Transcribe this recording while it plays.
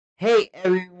Hey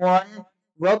everyone,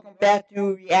 welcome back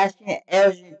to Reaction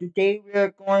Elgin. Today we are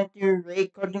going to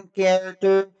rate cartoon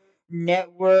character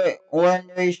network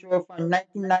ordinary show from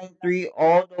 1993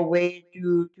 all the way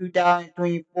to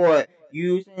 2024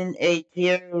 using a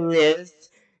tier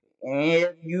list. And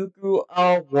if you grew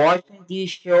up watching these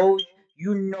shows,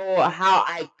 you know how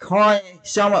iconic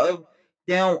some of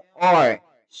them are.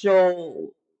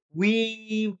 So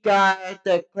we got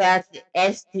the classic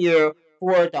S tier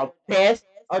for the best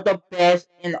of the best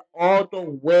and all the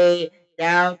way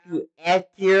down to S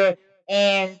tier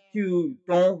and to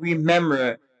don't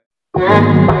remember.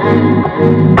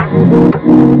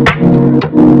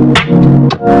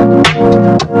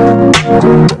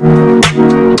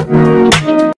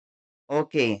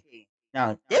 Okay,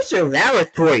 now this is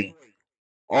laboratory.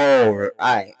 Oh,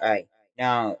 alright.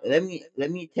 Now let me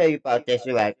tell you about this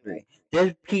factory.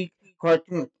 This peak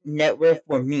Cartoon Network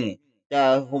for me.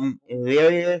 The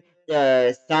hilarious,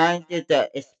 the scientist,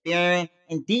 the experience,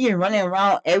 and these running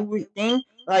around everything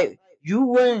like you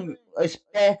wouldn't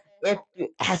expect it to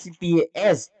has to be an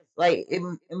S. Like it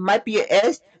might be an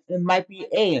S, it might be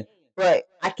A, but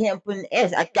I can't put an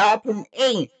S. I gotta put an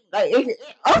A. Like it's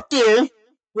up there,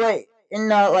 but in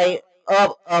the like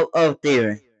up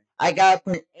there. I gotta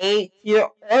put an A here,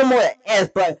 almost an S,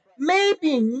 but maybe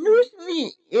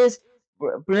usually is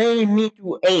bringing me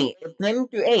to A. It's bringing me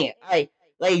to A. I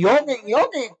like y'all can go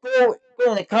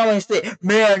in the comments and say,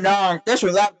 man, nah, that's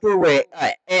what I put with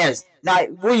S. Now,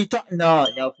 what are you talking? No,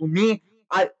 for me,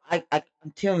 I'm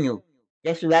telling you,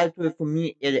 that's what I put for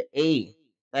me is an A.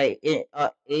 Like A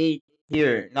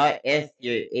tier, not S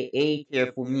tier. A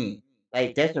tier for me.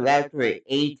 Like that's what I put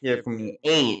A tier for me.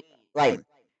 A like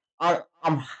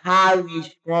I'm highly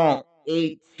strong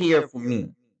A tier for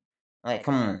me. Like,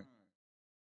 come on.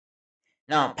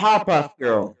 Now, Powerpuff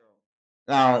Girl.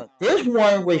 Now, this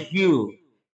one was you.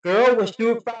 Girl with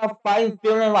superpower fighting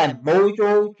feeling like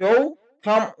Mojo Joe.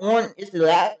 Come on, it's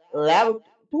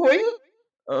laboratory.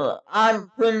 I'm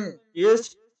putting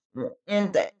this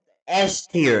in the S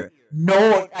tier.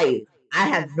 No, I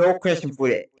have no question for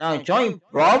it. Now, Johnny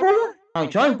Bravo with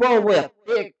a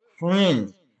big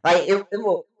cringe. Like, it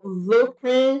was a little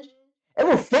cringe. It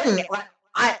was funny. Like,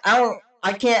 I don't,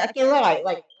 I can't lie.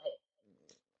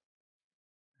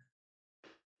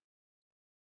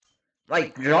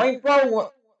 Like Johnny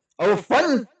Bravo, it was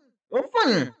funny. It was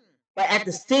funny. But at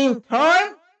the same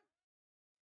time,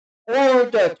 over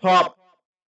the top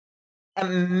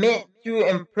and meant to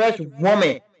impress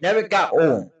women never got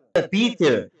old. The B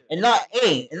tier and not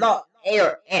A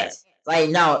or S. Like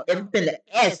now, if it's been the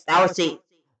S, I would say,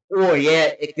 oh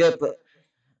yeah, it's good, but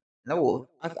no,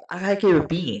 I give it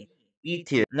B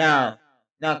tier. Now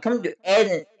come to Ed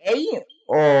and A.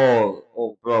 Bro.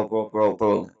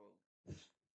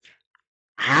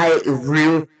 I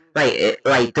really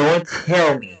don't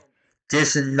tell me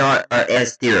this is not a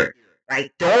S tier.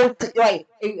 Like don't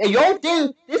if you don't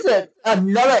think this is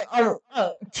another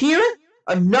tier,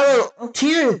 another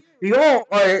tier. You all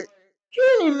are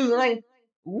kidding me. Like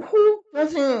who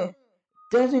doesn't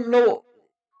know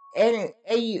any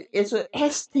A is a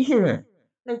S tier?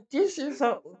 Like this is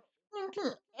a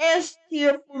fucking S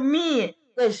tier for me.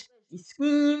 The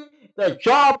scheme, the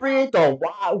jawbreak, the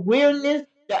wild weirdness,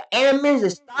 the elements, the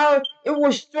style. It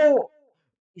was so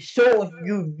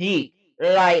unique.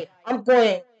 Like I'm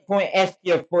going S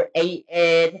tier for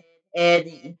Ed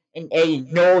and A,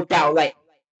 no doubt.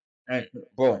 Uh,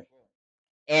 bro,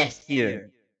 S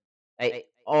tier. Like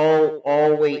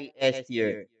always S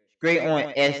tier. Straight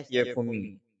on S tier for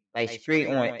me. Like straight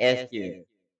on S tier,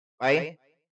 right?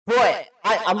 But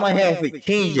I'm gonna have to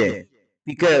change it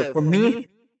because for me,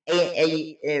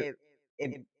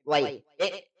 like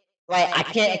I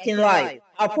can't lie.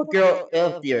 I'll put girl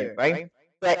F there, right?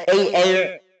 But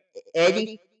Eddie,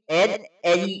 and Ed,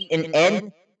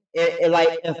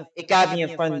 it got me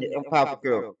in front of Papa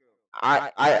Girl.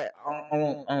 I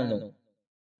don't know.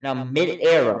 Now mid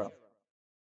era.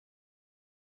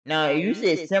 Now you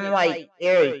said something like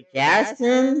Eric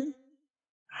Jackson.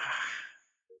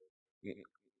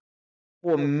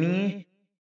 For me,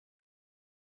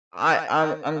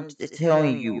 I'm just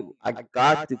telling you, I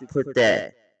got to put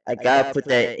that. I gotta put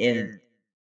that in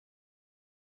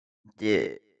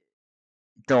the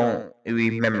don't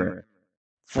remember.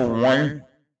 For one,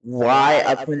 why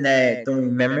I put that don't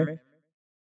remember?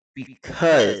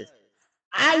 Because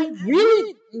I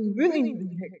really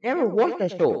never watched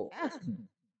that show. Ask me.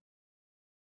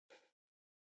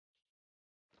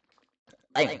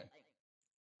 Like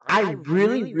I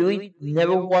really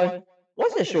never watched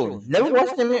that show. Never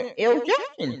watched Samuel L.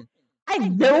 Jackson. I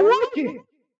never watched it.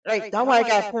 Like that's why I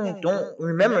got point don't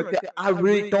remember. 'Cause I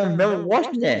really don't remember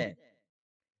watching that.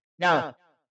 Now,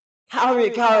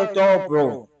 Coward Dog,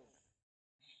 bro.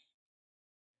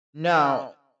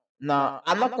 Now,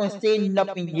 I'm not gonna say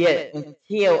nothing yet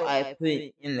until I put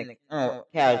it in the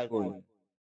category.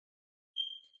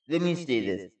 Let me see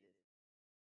this.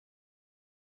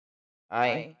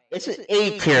 Alright, it's an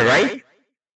A tier, right?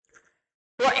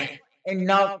 But and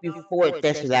not before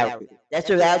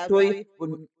Desolatory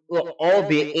will all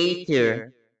be A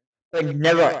tier, but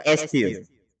never S tier.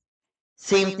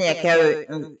 Same thing at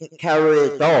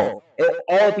Carry Dog. It will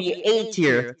all be A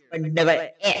tier, but never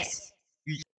S.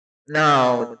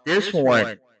 Now, this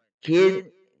one,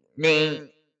 kid named,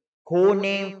 cool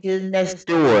name Kid Next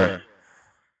Door.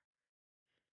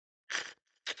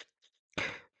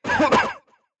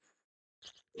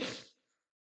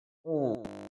 Ooh.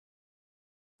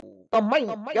 You might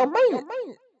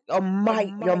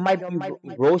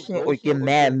be roasting or get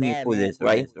mad at me for this,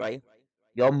 right?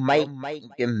 You might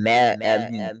get mad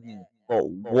at me. But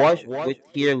watch what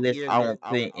tier list I don't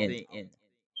put it in.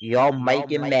 Y'all might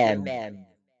get mad at me,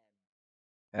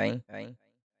 right?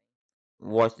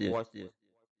 Watch this.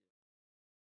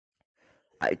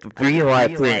 The reason why I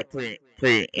put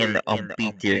it in the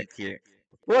B tier.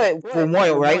 Well, for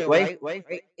one, right?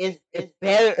 It's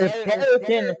better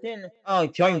than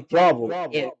Johnny Bravo.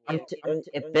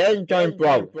 It's better than Johnny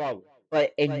Bravo,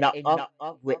 but it's not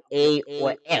up with A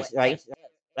or S, right?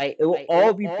 Like it will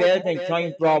all be better than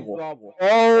Johnny Bravo.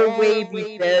 Always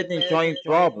be better than Johnny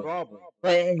Bravo.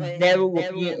 But it never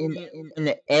will be in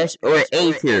the S or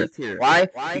A tier. Why?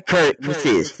 Because what's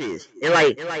this? It's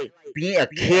like being a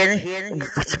kid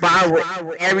inspired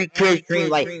with every kid's dream.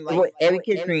 Like what every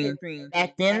kid's dream.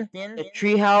 Back then, the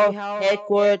treehouse,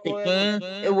 headquarters, the game,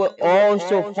 it was all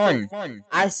so fun.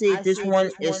 I say this one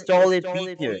is solid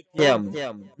B tier. Tell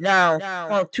me. Now,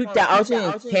 on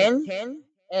 2010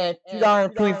 and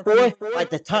 2024, like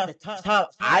the time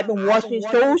I've been watching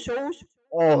shows,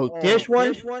 oh, this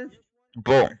one,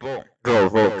 boom,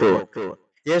 go.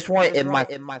 This one is my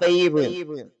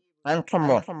favorite. I'm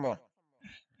come on.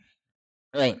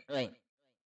 Right.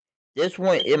 This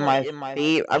one is my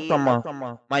favorite. I'm talking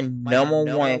about my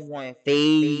number one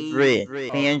favorite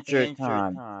adventure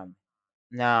time.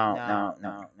 Now.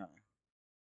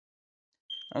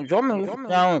 Drop me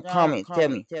down in comment. Tell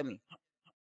me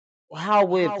how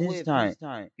with this time.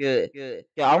 Good.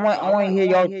 Yeah, I want to hear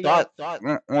your thoughts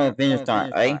on Adventure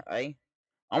Time. Right?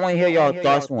 I want to hear your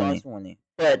thoughts on it.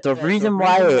 But the reason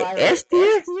why it S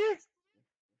tier.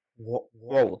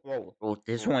 Whoa,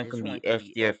 this one can be S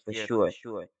tier for sure.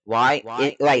 Why?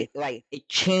 It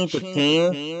changed the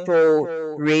game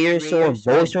so creative, so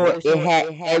emotional. It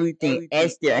had everything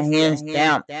S tier, hands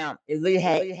down. It really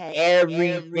had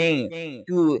everything.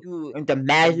 To the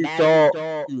magic doll,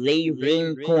 to Lady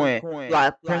Ringcorn,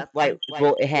 like Prince, like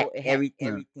bro, it had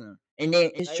everything. And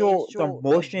then it showed the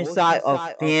emotion side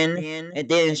of Finn, and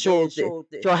then it showed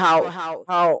show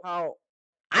how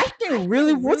I think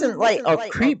really wasn't like a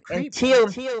creep until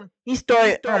he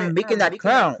started making that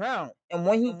crown. And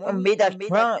when he made that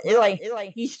crown, it like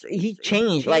he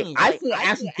changed. Like I think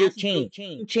actually did change.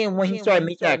 He changed when he started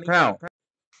making that crown.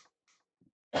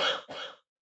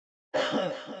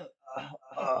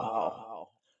 Oh.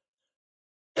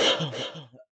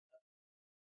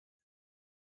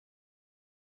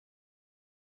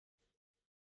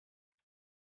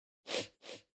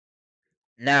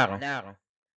 Now,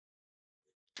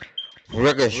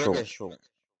 regular show.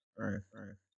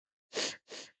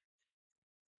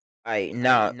 Alright,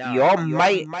 now y'all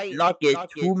might not get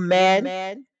too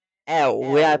mad at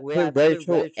where I put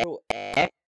retro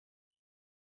at,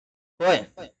 but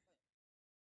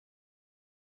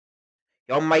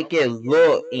y'all might get a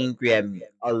little angry at me,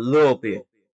 a little bit.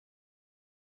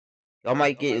 Y'all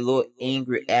might get a little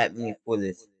angry at me for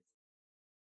this.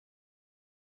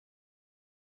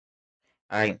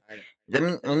 Alright,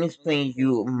 let me explain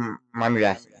you my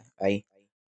reaction. Alright,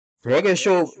 regular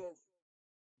show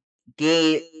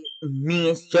gave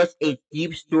me such a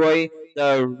deep story.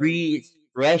 The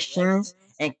re-expressions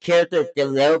and character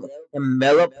develop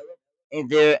and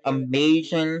they're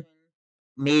amazing.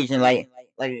 Like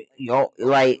yo,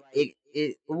 like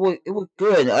it was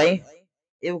good. Like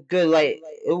it was good. Like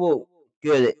it was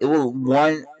good. It was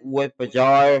one with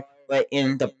bizarre, but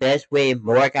in the best way.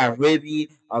 Morgan Ruby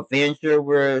adventure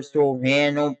were so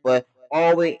random, but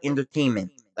always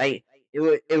entertainment. Like it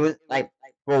was like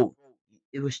bro,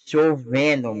 it was so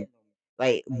random.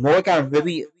 Like Morgan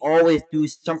Ruby always do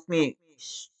something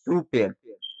stupid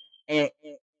and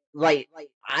like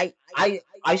I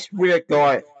swear to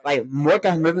God, like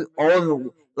Morgan Rippy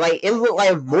all like it looked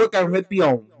like Morgan Rippy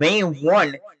on main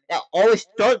one that always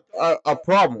start a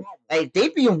problem. Like they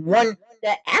be one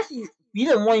that actually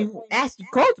You the one who actually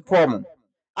caused the problem.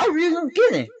 I really don't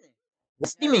get it.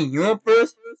 Steven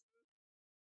Universe,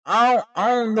 I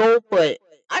don't know, but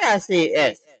I gotta say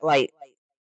S. Like,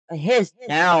 hands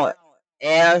down,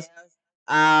 S,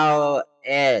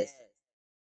 S.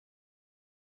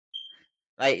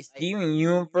 Like, Steven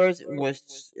Universe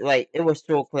was, like, it was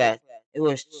so class. It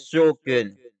was so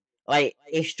good. Like,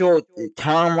 it showed the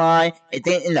timeline, and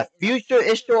then in the future,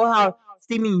 it showed how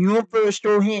Steven Universe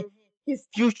showed his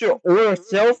future or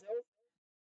self,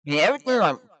 and everything.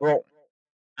 Like, bro,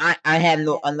 I have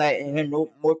no, I have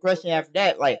no more question after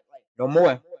that. Like, no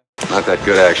more. Not that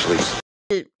good, actually.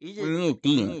 For me,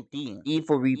 D. D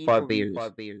for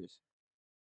Rebar Bears.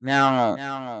 Now,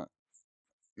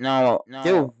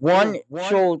 there was one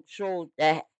show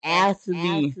that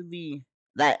actually,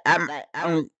 like, I'm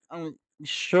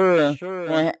sure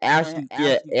gonna actually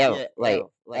get an F. Like,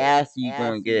 actually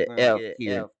gonna get an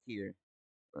F here.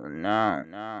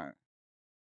 No.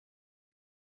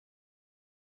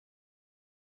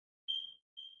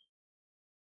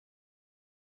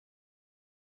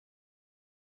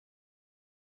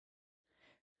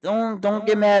 Don't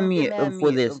get mad at me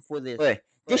for this. But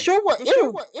this show was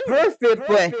perfect,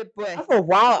 but after a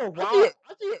while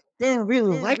didn't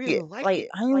really like it. Like,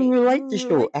 I didn't really like the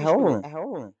show at all.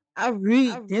 I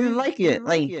really didn't like it.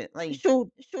 Like, the show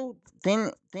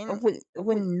didn't it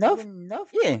was enough.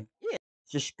 Yeah.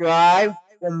 Subscribe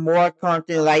for more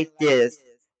content like this.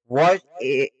 What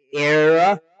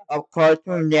era of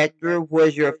Cartoon Network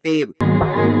was your favorite?